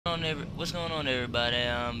What's going on, everybody?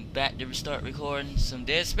 I'm back to restart recording some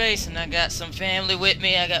Dead Space, and I got some family with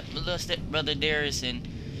me. I got my little stepbrother Darius and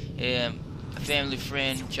a family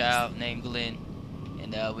friend, child named Glenn.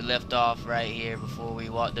 And we left off right here before we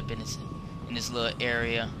walked up in this little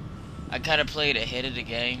area. I kind of played ahead of the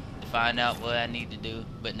game to find out what I need to do,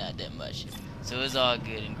 but not that much. So it's all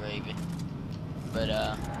good and gravy. But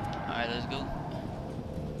all right, let's go.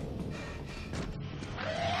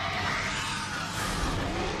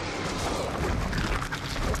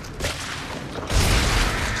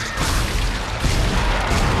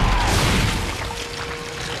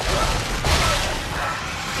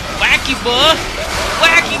 Wacky bug!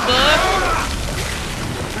 Wacky bug!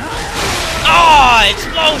 Oh,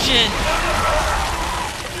 explosion!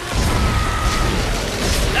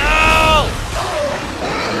 No!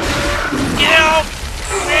 Get off!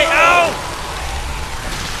 Get out!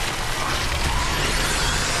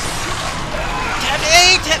 Tap the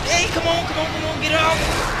A! Tap the A! Come on, come on, come on! Get off!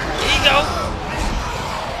 There you go!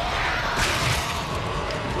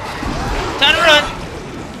 Time to run!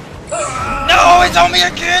 No, it's on me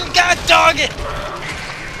again! God dog it!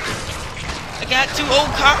 I got too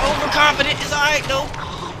overconfident. It's alright though.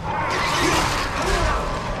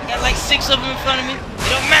 I got like 6 of them in front of me. It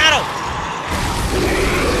don't matter.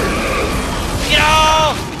 Get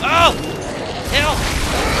off! Oh! Hell!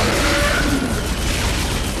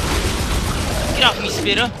 Get off me,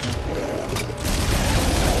 spitter.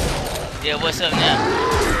 Yeah, what's up now?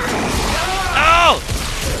 Oh!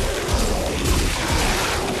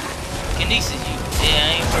 Kinesis you. Yeah, I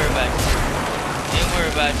ain't worried about you. Ain't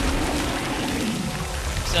worried about you.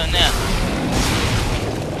 So now.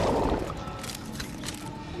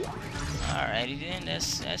 Alrighty then,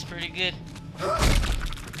 that's pretty good. Oh,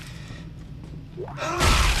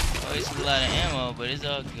 it's a lot of ammo, but it's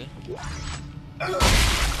all good.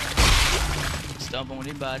 Stomp on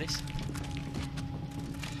their bodies.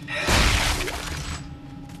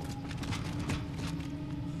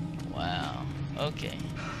 Wow. Okay.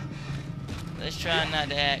 Let's try not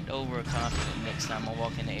to act overconfident next time I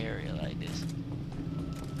walk in the area like this.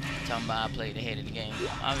 Talking about I played ahead of the game.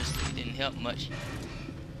 Obviously, it didn't help much.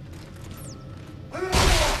 But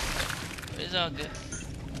it's all good.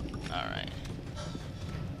 Alright.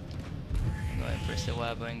 Go ahead and press the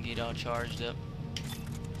Y button, get all charged up.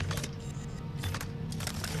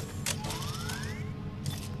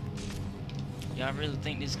 Y'all really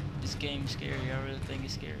think this game is scary? Y'all really think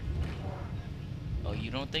it's scary? Oh,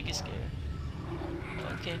 you don't think it's scary?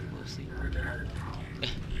 Okay, we'll see.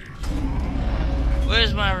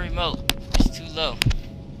 Where's my remote? It's too low.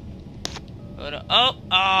 Hold on.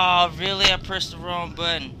 Oh, really? I pressed the wrong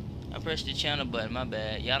button. I pressed the channel button. My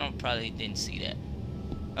bad. Y'all probably didn't see that.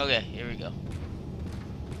 Okay, here we go.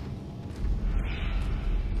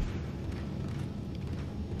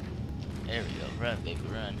 There we go. Run, baby,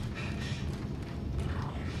 run.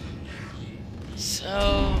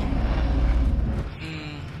 So,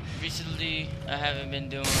 recently I haven't been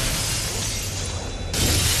doing.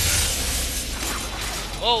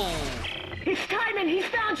 Whoa! It's Timon! He's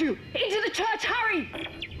found you! Into the church! Hurry!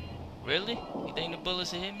 Really? You think the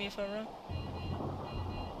bullets will hit me if I run?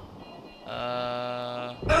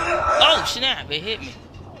 Oh snap! It hit me.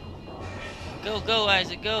 Go, go,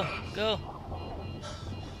 Isaac, go, go.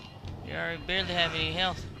 You already barely have any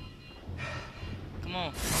health. Come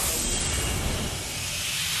on.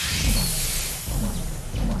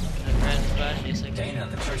 Can I grab this body? Yes, I can. Dana,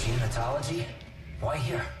 the Church of Unitology? Why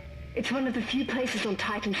here? It's one of the few places on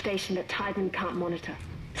Titan Station that Timon can't monitor.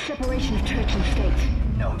 Separation of church and state.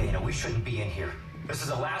 No, Dana, we shouldn't be in here. This is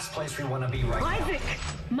the last place we want to be right now. Isaac!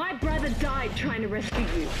 My brother died trying to rescue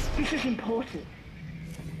you. This is important.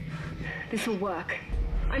 This will work.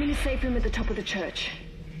 I'm in a safe room at the top of the church.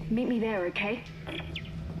 Meet me there, okay?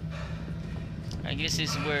 I guess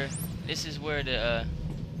this is where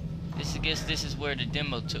the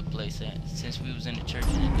demo took place at, since we was in the church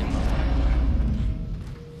in the demo.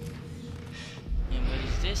 And what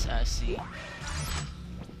is this I see?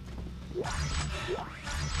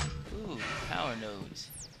 Ooh, power nodes.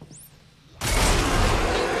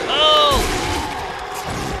 Oh!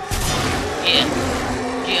 Yeah.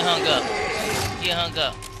 Get hung up. Get hung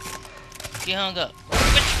up. Get hung up.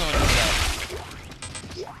 What you gonna do about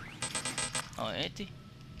it? Oh, empty?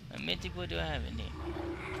 I'm empty. What do I have in here?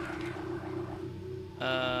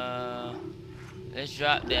 Let's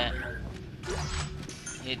drop that.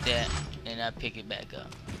 Hit that, and I pick it back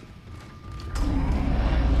up.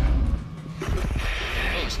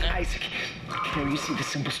 Oh, snap. Isaac, can you see the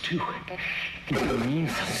symbols too? It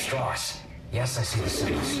means Straws. Yes, I see the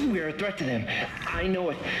symbols. we're a threat to them. I know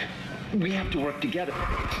it. We have to work together.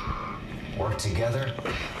 Work together?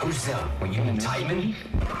 Who's them? Well, you mean Titan?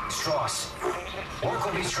 Strauss. Work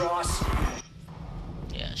will be Strauss.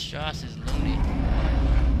 Yeah, Strauss is loony.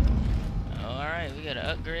 Alright, we gotta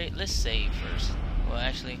upgrade. Let's save first. Well,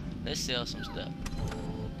 actually, let's sell some stuff.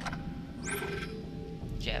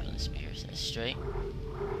 Javelin spears, that's straight.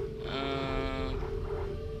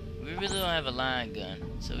 We really don't have a line gun,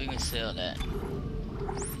 so we can sell that.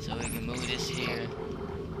 So we can move this here.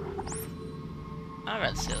 I'd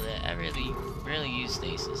rather sell that. I really rarely use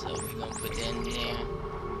stasis, so we're gonna put that in there.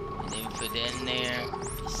 And then we put that in there.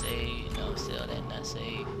 Save, no, sell that, not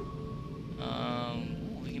save.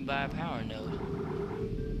 We can buy a power node.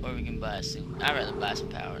 Or we can buy a suit. I'd rather buy some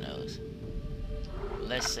power nodes.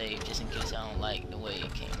 Let's save just in case I don't like the way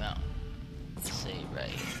it came out. Let's save right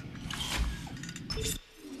here.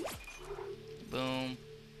 Boom.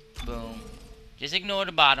 Boom. Just ignore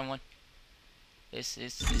the bottom one. It's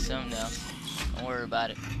something else. Don't worry about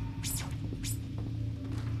it.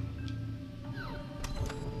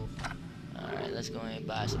 Alright, let's go ahead and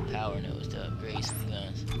buy some power nodes to upgrade some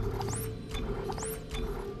guns.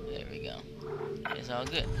 There we go. It's all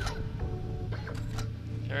good.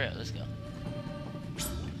 Hurry up, let's go.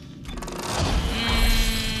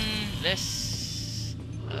 Let's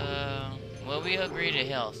well, we upgraded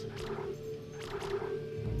health.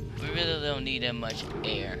 We really don't need that much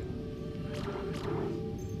air.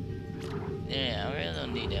 Yeah, I really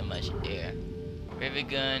don't need that much air. Rivet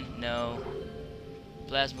gun, no.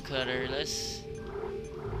 Plasma cutter, let's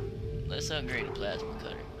upgrade the plasma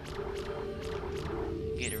cutter.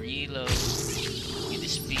 Get a reload, get the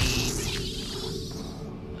speed.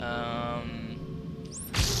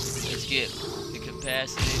 Let's get the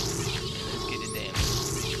capacity, and let's get the damage.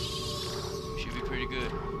 Should be pretty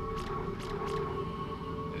good.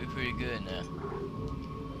 Should be pretty good now.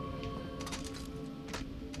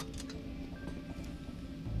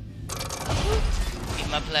 Get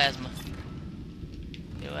my plasma.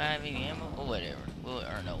 Do I have any ammo? Or whatever. We'll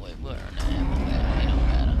earn our way. We'll earn that ammo back. It don't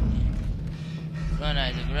matter. Run,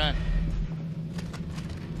 Isaac, run.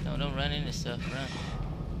 No, don't run into stuff. Run.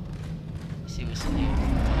 Let's see what's in here.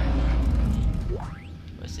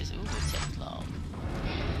 What's this? Ooh, a tech log.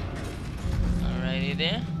 Alrighty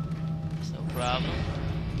there. It's no problem.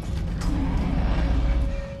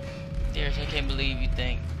 Darius, I can't believe you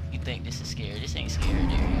think this is scary. This ain't scary,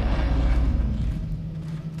 Darius.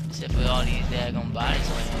 Except for all these daggone bodies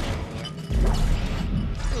laying everywhere.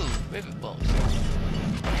 Ooh, rivet bolts.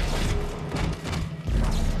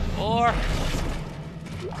 Or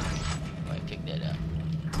might pick that up.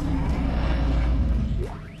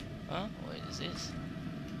 Huh? What is this?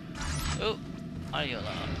 Oh, audio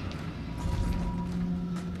alarm.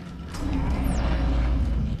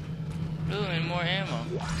 Ooh, and more ammo.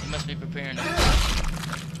 He must be preparing them.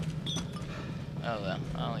 Oh well,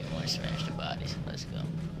 I don't even want to smash the bodies. Let's go.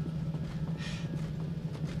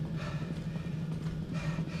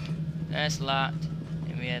 That's locked,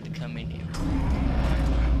 and we had to come in here.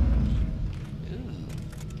 Ooh.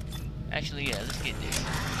 Actually, yeah, let's get there.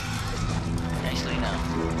 Actually, no.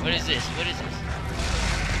 What is this? What is this?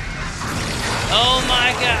 Oh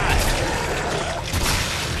my god!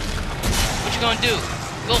 What you gonna do?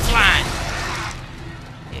 Go flying!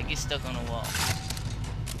 Yeah, get stuck on the wall.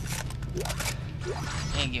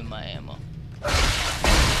 And give my ammo.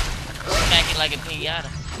 Smack it like a pinata.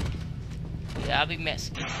 Yeah, I'll be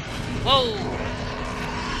Mexican. Whoa!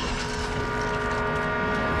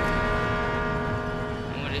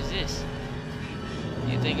 And what is this?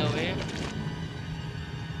 Anything over here?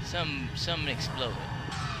 Something exploded.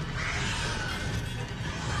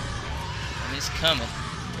 And it's coming.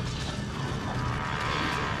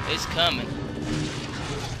 It's coming.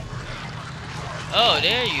 Oh,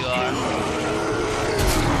 there you are.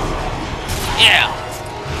 Yeah!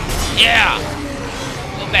 Yeah!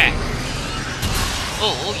 Go back.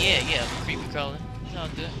 Oh yeah, creepy crawling. It's all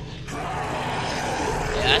good.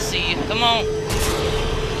 Yeah, I see you. Come on.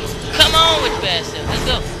 Come on with your bad stuff. Let's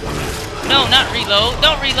go. No, not reload.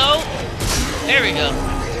 Don't reload. There we go.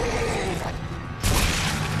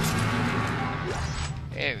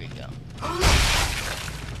 There we go.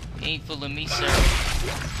 You ain't fooling me, sir.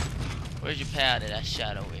 Where's your pal that I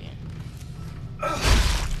shot over here?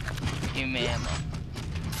 Give me ammo.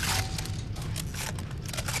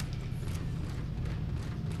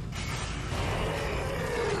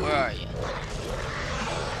 Where are you?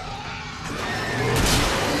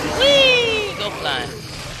 Whee! Go flying.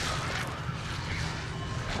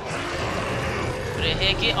 Where the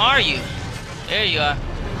heck are you? There you are.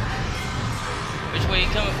 Which way are you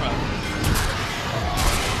coming from?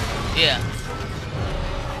 Yeah.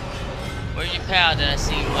 Where's your pal that I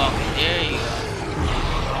seen walking? There you are.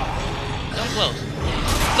 Come close.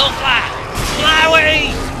 Go fly. Fly away.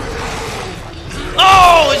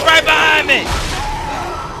 Oh, it's right behind me.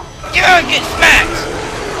 You're getting smacked.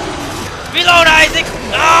 Reload, Isaac.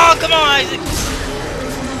 Oh, come on, Isaac.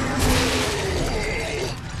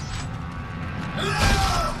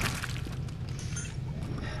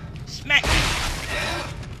 Smack.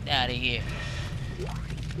 Get out of here.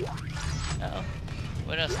 Uh-oh.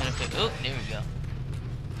 What else can I pick? Oh, there we go.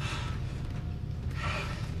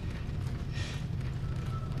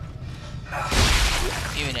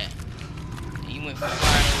 Give me that. You went flying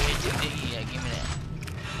over here too, didn't you? Yeah, give me that.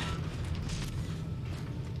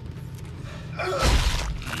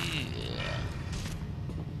 Yeah.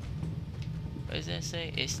 What does that say?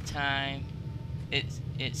 It's time. It's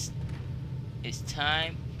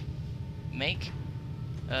time. Make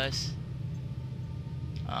us.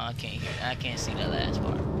 Oh, I can't hear. I can't see that last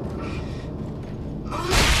part.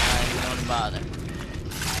 Alright, we don't bother.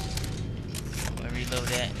 I'm gonna reload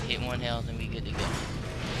that. Hit 1 health and we good to go.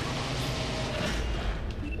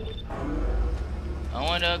 I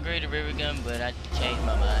wanted to upgrade the river gun, but I changed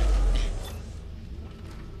my mind.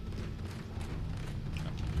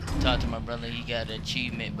 Talked to my brother. He got an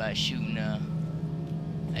achievement by shooting a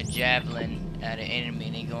javelin at an enemy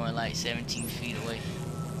and they going like 17 feet away.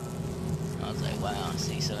 I was like, wow.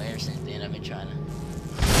 See, so ever since then I've been trying to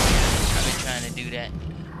do that.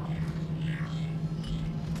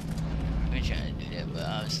 I've been trying to do that, but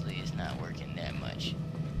obviously it's not working that much.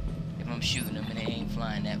 If I'm shooting them and they ain't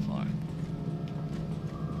flying that far.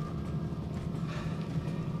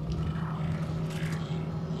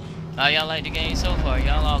 How y'all like the game so far?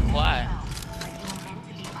 Y'all all quiet.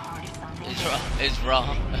 It's raw. It's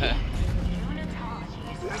raw.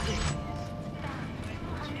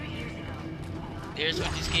 There's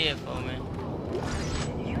what you scared for, man.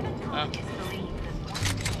 Huh?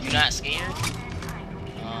 You not scared?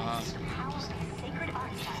 Uh-huh.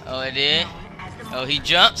 Oh, it did? Oh, he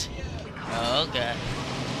jumped? Oh, God.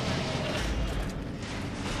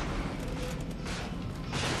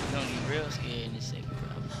 You're gonna get real scared in this second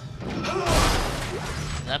problem.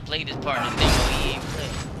 I played this part in the demo he ain't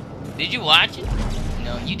played. Did you watch it?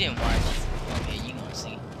 No, you didn't watch it. Okay, you gonna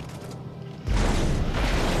see.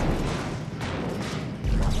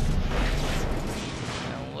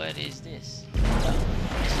 Now, what is this? Oh,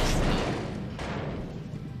 it's just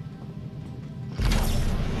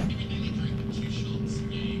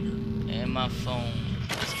and my phone.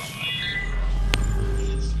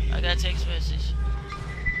 I got a text message.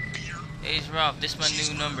 Hey, it's Ralph. This is my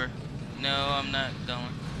new number. No, I'm not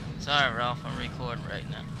going. Sorry, Ralph. I'm recording right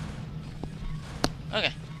now.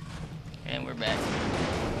 Okay. And we're back.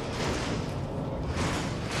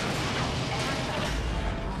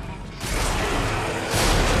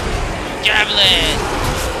 Javelin!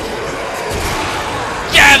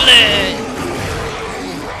 Javelin!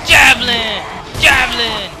 Javelin!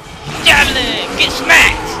 Javelin! Javelin! Get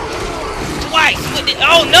smacked! Twice with it.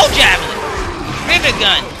 Oh, no javelin! Rivet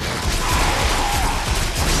gun!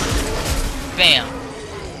 Bam!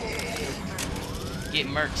 Get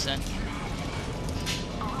murked, son.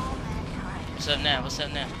 What's up now? What's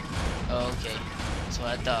up now? Oh, okay. That's what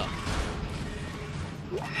I thought.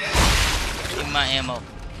 Give me my ammo.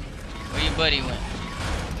 Where your buddy went?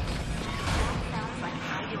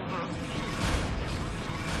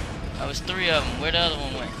 Oh, was 3 of them. Where the other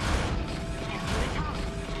one went?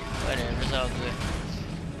 Whatever, it's all good.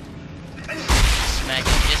 Smack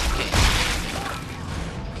him just in case.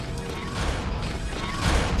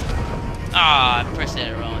 Ah, I pressed that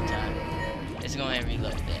at the wrong time. Let's go ahead and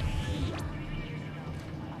reload that.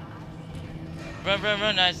 Run, run,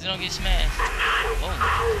 run, guys. Don't get smashed. Whoa.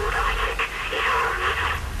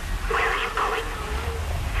 Where are you going?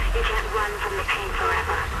 You can't run from the pain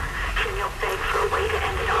forever. Soon you'll beg for a way to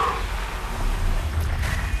end it all.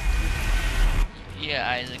 Yeah,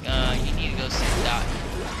 Isaac, you need to go see the doctor.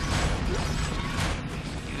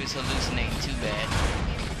 He was hallucinating too bad.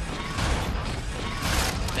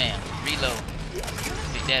 Bam. Reload.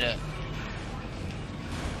 Pick that up.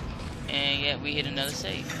 And yeah, we hit another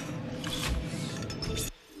save.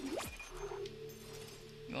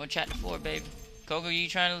 You on chapter 4, baby. Coco, you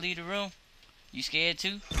trying to leave the room? You scared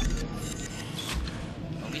too?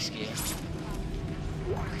 Don't be scared.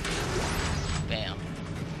 Bam.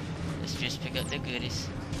 Let's just pick up the goodies.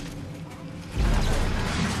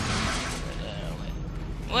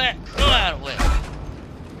 What? Go out of the way.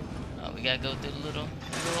 Oh, we gotta go through the little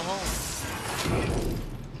hole.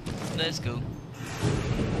 Let's go.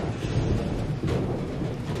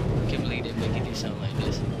 Can't believe they make you do something like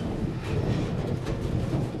this.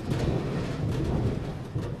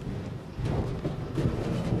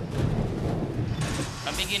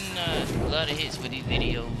 I'm been getting a lot of hits with these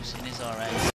videos, and it's alright.